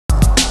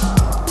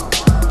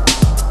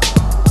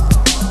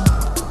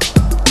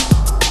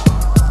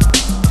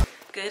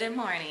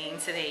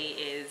Today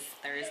is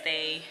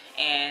Thursday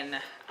and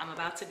I'm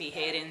about to be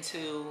heading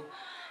to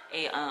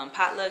a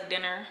potluck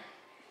dinner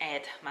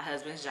at my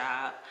husband's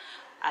job.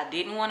 I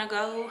didn't want to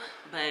go,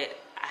 but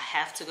I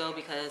have to go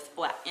because,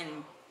 well,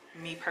 in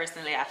me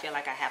personally, I feel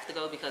like I have to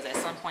go because at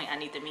some point I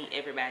need to meet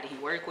everybody he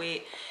work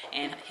with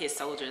and his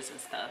soldiers and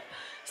stuff.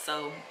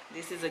 So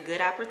this is a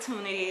good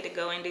opportunity to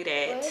go and do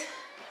that.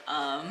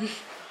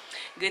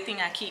 Good thing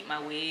I keep my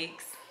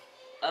wigs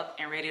up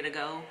and ready to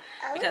go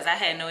because I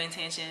had no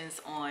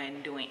intentions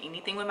on doing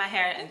anything with my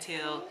hair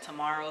until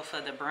tomorrow for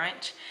the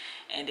brunch,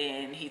 and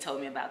then he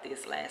told me about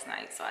this last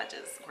night, so I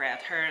just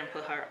grabbed her and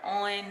put her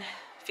on,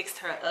 fixed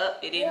her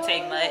up. It didn't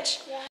take much.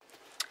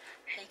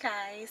 Hey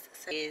guys,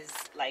 so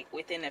it's like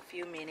within a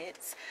few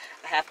minutes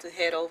I have to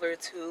head over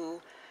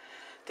to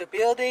the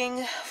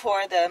building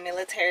for the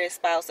military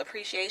spouse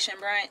appreciation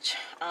brunch.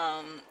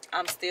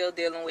 I'm still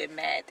dealing with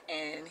Matt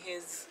and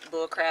his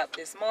bull crap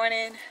this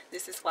morning.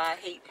 This is why I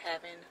hate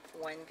having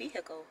one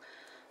vehicle,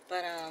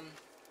 but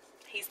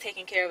he's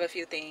taking care of a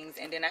few things,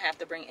 and then I have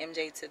to bring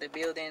MJ to the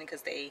building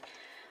because I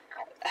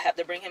have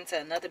to bring him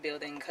to another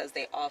building because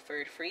they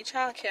offered free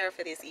childcare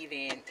for this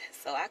event.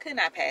 So I could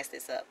not pass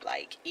this up.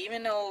 Like,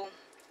 even though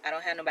I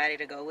don't have nobody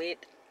to go with,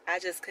 I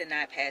just could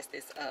not pass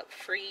this up.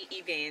 Free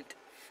event,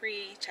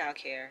 free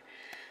childcare.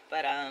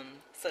 But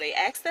so they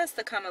asked us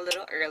to come a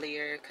little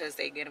earlier because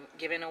they're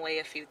giving away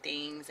a few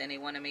things and they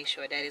want to make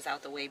sure that is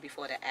out the way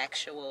before the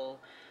actual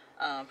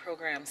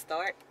program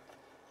start.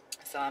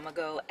 So I'm gonna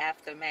go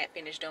after Matt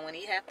finished doing what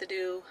he have to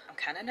do. I'm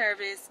kind of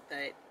nervous,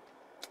 but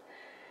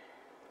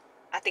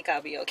I think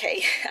I'll be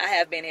okay. I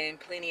have been in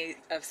plenty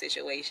of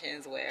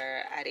situations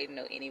where I didn't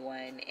know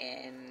anyone,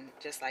 and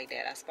just like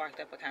that I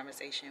sparked up a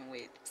conversation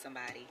with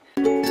somebody.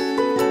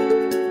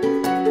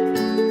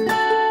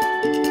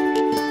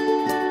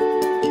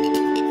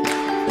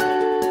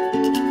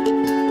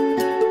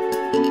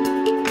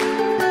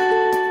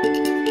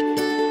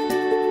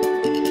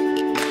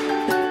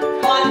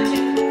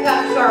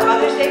 Come to our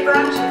Mother's Day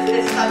brunch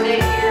this Sunday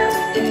here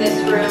in this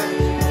room.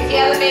 If you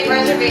haven't made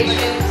reservations,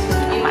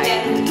 you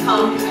can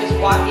come, just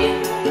walk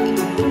in.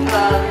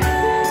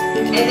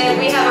 And then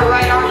we have a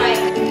right arm night.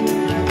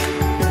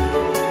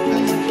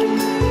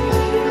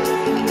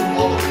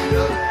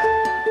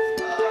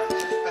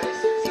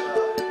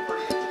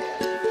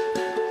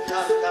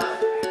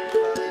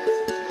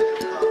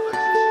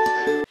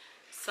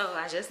 So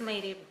I just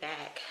made it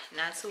back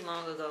not too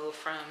long ago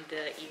from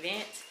the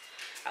event.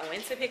 I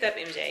went to pick up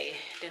MJ,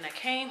 then I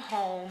came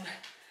home.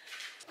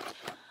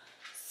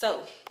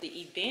 So the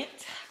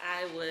event,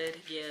 I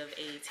would give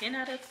a 10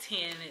 out of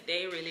 10.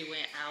 They really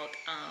went out.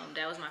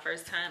 That was my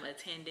first time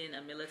attending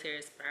a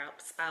military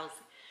spouse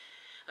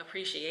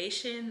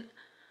appreciation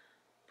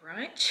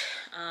brunch.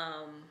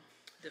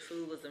 The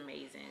food was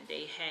amazing.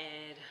 They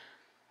had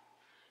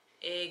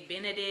egg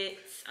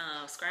benedicts,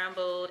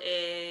 scrambled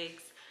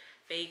eggs,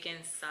 bacon,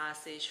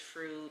 sausage,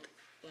 fruit.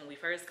 When we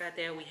first got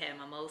there, we had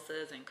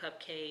mimosas and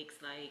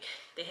cupcakes. Like,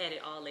 they had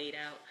it all laid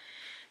out.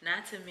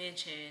 Not to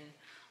mention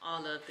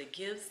all of the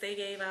gifts they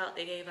gave out.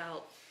 They gave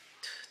out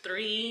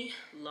 3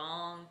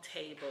 long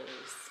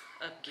tables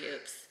of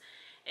gifts,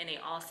 and they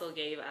also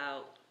gave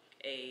out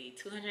a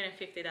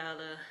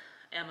 $250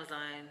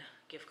 Amazon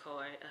gift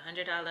card, a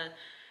 $100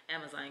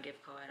 Amazon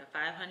gift card, a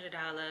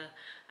 $500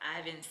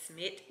 Ivan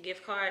Smith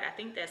gift card. I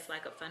think that's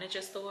like a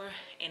furniture store.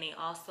 And they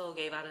also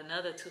gave out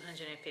another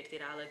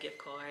 $250 gift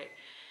card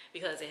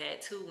because it had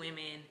 2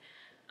 women,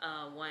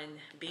 one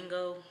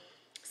bingo,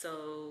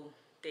 so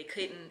they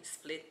couldn't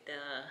split the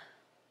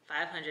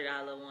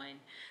 $500 one,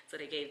 so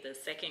they gave the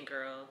second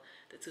girl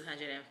the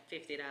 $250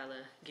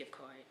 gift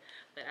card.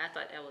 But I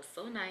thought that was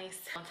so nice.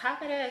 On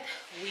top of that,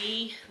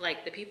 we,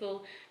 like the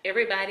people,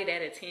 everybody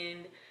that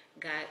attend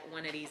got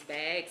one of these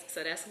bags,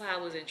 so that's why I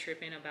wasn't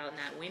tripping about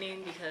not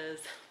winning, because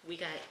we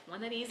got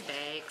one of these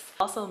bags.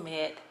 Also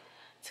met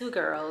 2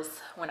 girls.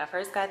 When I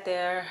first got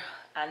there,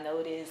 I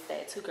noticed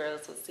that 2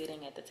 girls was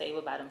sitting at the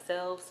table by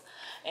themselves,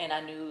 and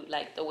I knew,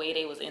 like, the way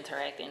they was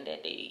interacting,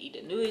 that they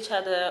either knew each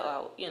other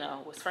or, you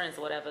know, was friends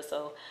or whatever.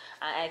 So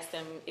I asked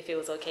them if it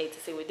was okay to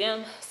sit with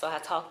them. So I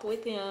talked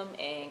with them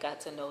and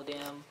got to know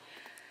them,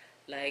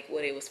 like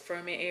what it was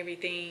from and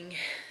everything.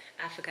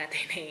 I forgot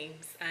their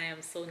names. I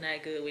am so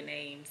not good with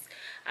names.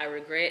 I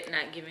regret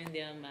not giving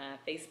them my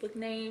Facebook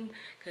name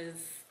because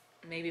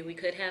maybe we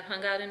could have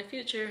hung out in the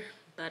future.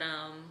 But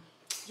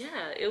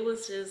yeah, it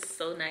was just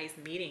so nice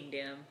meeting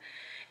them,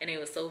 and they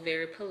were so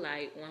very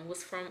polite. One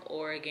was from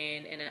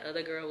Oregon and the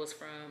other girl was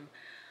from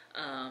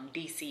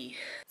DC.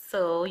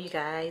 So you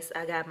guys,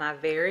 I got my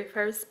very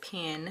first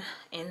pin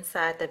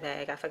inside the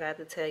bag. I forgot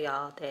to tell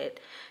y'all that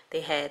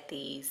they had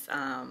these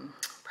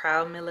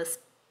proud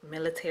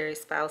military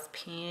spouse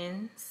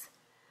pins,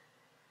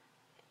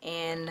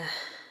 and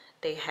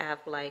they have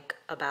like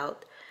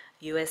about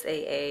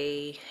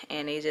USAA,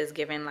 and they just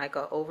giving like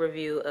an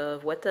overview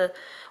of what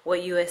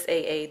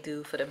USAA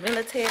do for the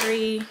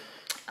military.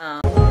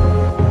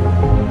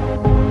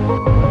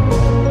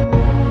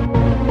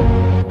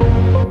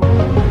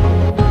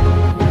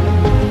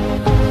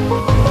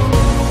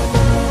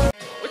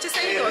 What you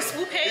say? You gonna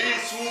swoop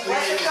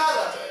head?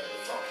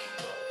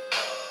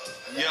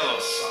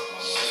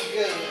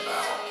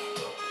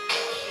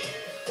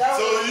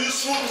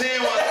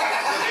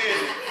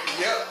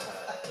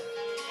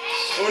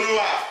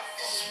 I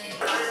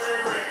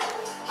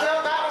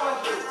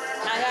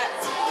got.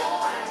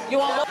 You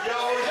want more?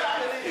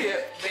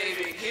 Hip,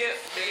 baby, baby. Do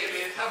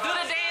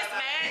the dance,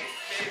 man.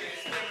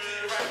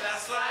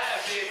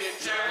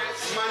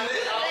 My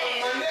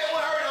neck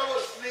would hurt. I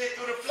would slid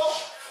through the floor.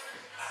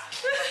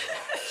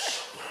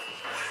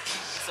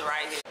 So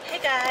right here. Hey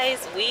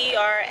guys, we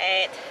are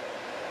at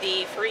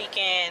the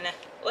freaking,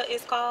 what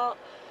is called,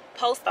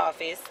 post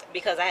office,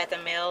 because I had to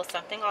mail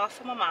something off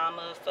for my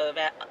mama for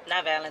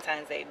not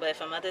Valentine's Day, but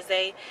for Mother's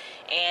Day.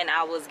 And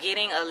I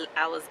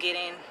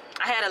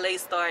had a late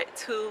start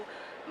to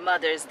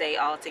Mother's Day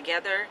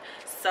altogether.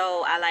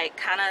 So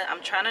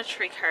I'm trying to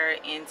trick her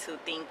into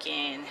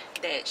thinking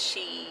that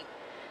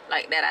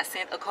that I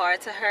sent a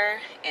card to her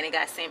and it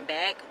got sent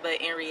back,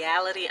 but in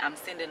reality I'm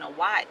sending a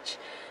watch,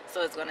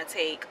 so it's gonna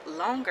take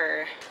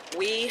longer.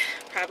 We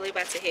probably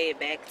about to head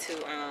back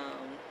to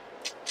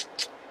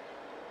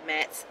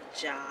Matt's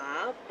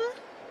job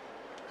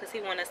because he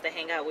wanted us to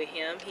hang out with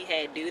him. He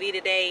had duty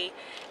today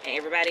and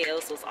everybody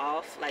else was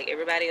off. Like,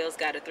 everybody else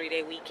got a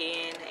 3-day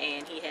weekend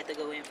and he had to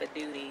go in for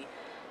duty.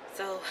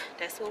 So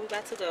that's where we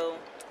about to go,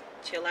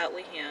 chill out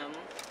with him.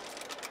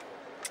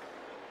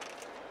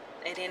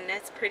 And then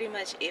that's pretty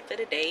much it for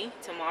the day.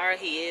 Tomorrow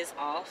he is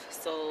off,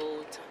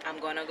 so I'm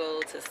gonna go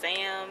to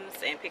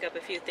Sam's and pick up a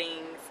few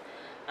things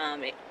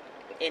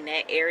in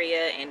that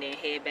area and then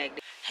head back.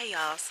 Hey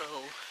y'all, so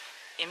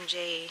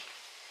MJ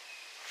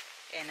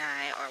and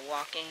I are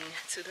walking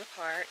to the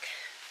park.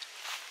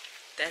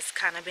 That's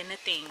kind of been the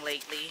thing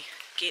lately.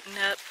 Getting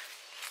up,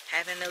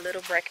 having a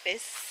little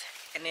breakfast,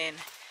 and then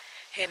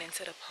heading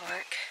to the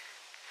park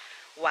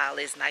while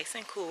it's nice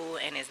and cool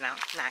and it's not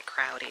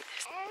crowded.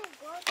 And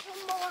go to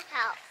Momo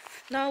House.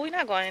 No, we're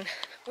not going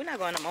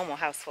to Momo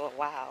House for a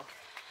while.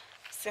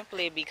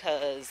 Simply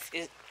because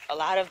it's a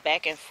lot of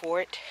back and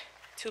forth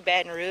to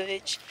Baton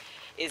Rouge.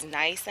 Is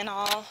nice and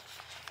all,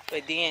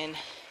 but then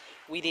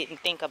we didn't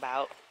think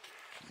about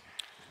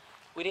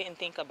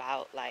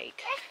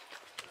like,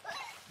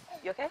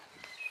 you okay?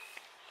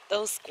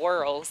 Those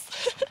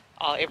squirrels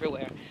all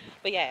everywhere.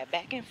 But yeah,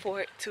 back and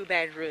forth to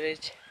Baton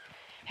Rouge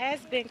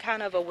has been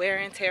kind of a wear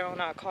and tear on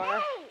our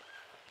car.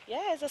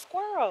 Yeah, it's a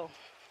squirrel.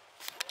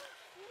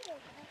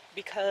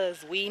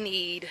 Because we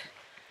need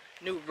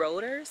new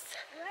rotors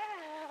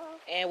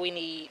and we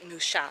need new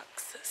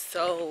shocks.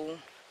 So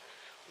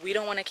we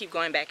don't want to keep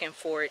going back and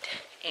forth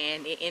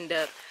and it end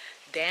up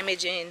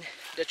damaging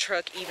the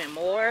truck even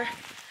more.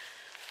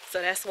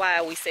 So that's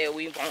why we said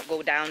we won't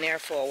go down there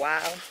for a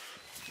while.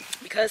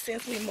 Because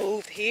since we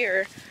moved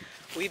here,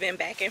 we've been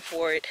back and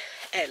forth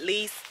at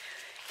least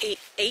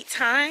eight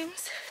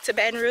times to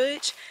Baton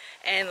Rouge.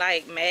 And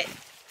like Matt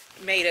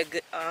made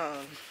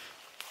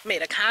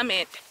a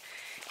comment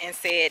and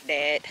said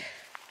that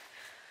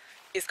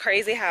it's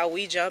crazy how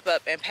we jump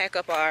up and pack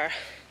up our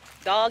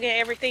dog and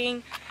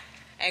everything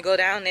and go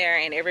down there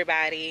and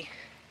everybody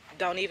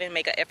don't even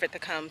make an effort to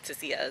come to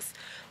see us,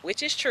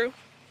 which is true.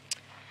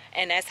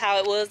 And that's how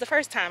it was the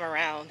first time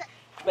around.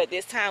 But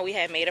this time we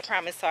had made a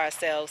promise to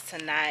ourselves to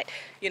not,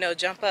 you know,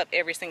 jump up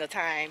every single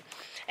time.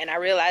 And I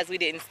realized we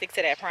didn't stick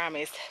to that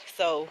promise.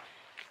 So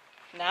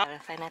now,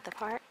 fun at the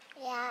park?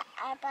 Yeah,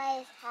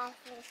 everybody's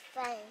having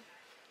fun.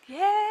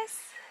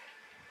 Yes,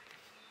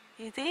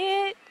 you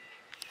did.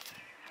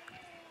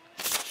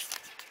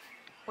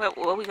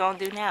 What we gonna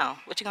do now?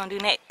 What you gonna do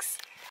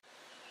next?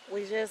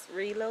 We just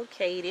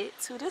relocated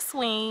to the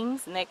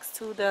swings next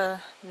to the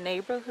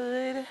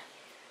neighborhood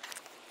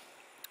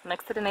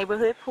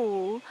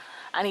pool.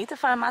 I need to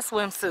find my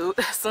swimsuit.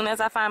 As soon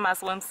as I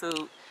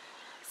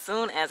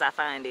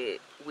find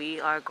it, we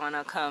are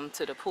gonna come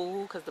to the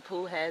pool because the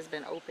pool has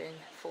been open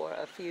for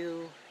a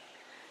few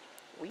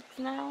weeks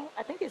now.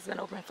 I think it's been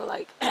open for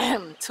like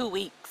 2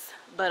 weeks.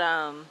 But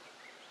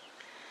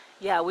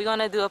yeah, we're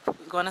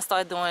gonna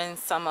start doing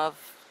some of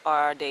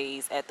our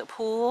days at the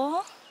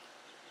pool.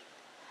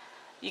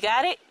 You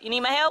got it? You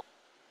need my help?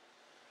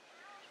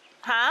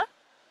 Huh?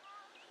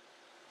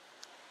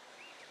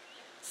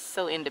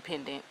 So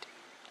independent.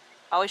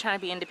 Always trying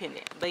to be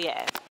independent. But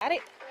yeah, got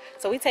it.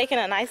 So we're taking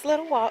a nice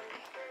little walk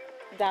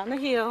down the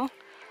hill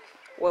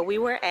where we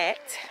were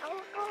at. I'm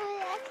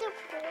going at the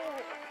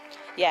pool.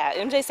 Yeah,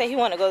 MJ said he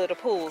wanted to go to the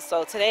pool.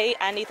 So today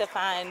I need to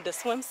find the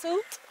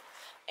swimsuit.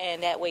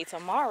 And that way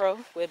tomorrow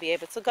we'll be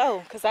able to go.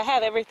 Because I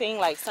have everything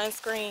like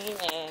sunscreen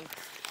and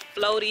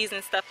floaties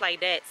and stuff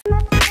like that.